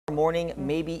morning,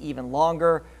 maybe even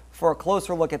longer. For a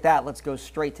closer look at that, let's go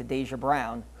straight to Deja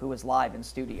Brown, who is live in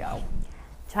studio.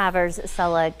 Travers,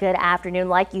 Sella, good afternoon.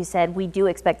 Like you said, we do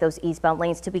expect those eastbound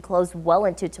lanes to be closed well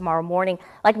into tomorrow morning.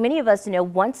 Like many of us know,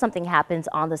 once something happens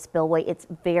on the spillway, it's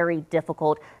very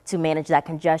difficult to manage that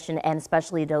congestion and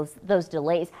especially those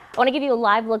delays. I want to give you a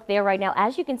live look there right now.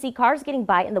 As you can see, cars getting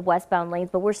by in the westbound lanes,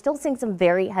 but we're still seeing some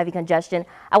very heavy congestion.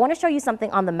 I want to show you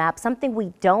something on the map, something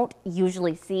we don't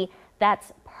usually see.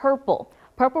 That's purple.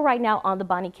 Purple right now on the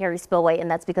Bonnie Carey Spillway,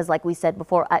 and that's because, like we said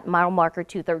before, at mile marker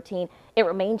 213, it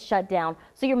remains shut down.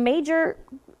 So your major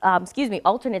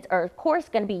alternates are, of course,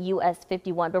 going to be US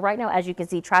 51. But right now, as you can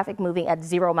see, traffic moving at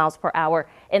 0 miles per hour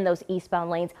in those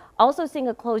eastbound lanes. Also seeing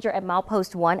a closure at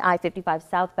milepost 1, I-55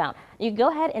 southbound. You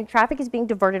go ahead and traffic is being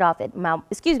diverted off at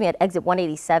at exit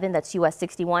 187. That's US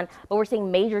 61. But we're seeing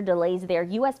major delays there.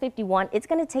 US 51, it's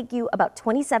going to take you about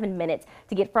 27 minutes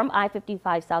to get from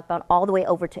I-55 southbound all the way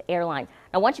over to Airline.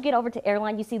 Now, once you get over to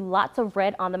Airline, you see lots of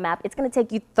red on the map. It's going to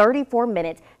take you 34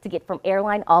 minutes to get from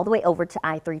Airline all the way over to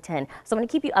I-310. So I'm going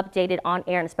to keep you updated on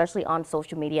air and especially on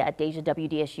social media at Deja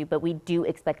WDSU, but we do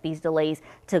expect these delays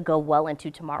to go well into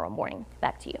tomorrow morning.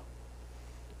 Back to you.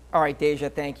 All right, Deja,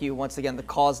 thank you. Once again, the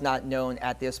cause not known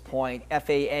at this point.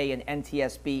 FAA and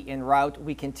NTSB en route.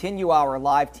 We continue our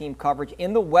live team coverage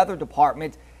in the weather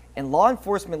department, and law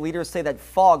enforcement leaders say that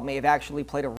fog may have actually played a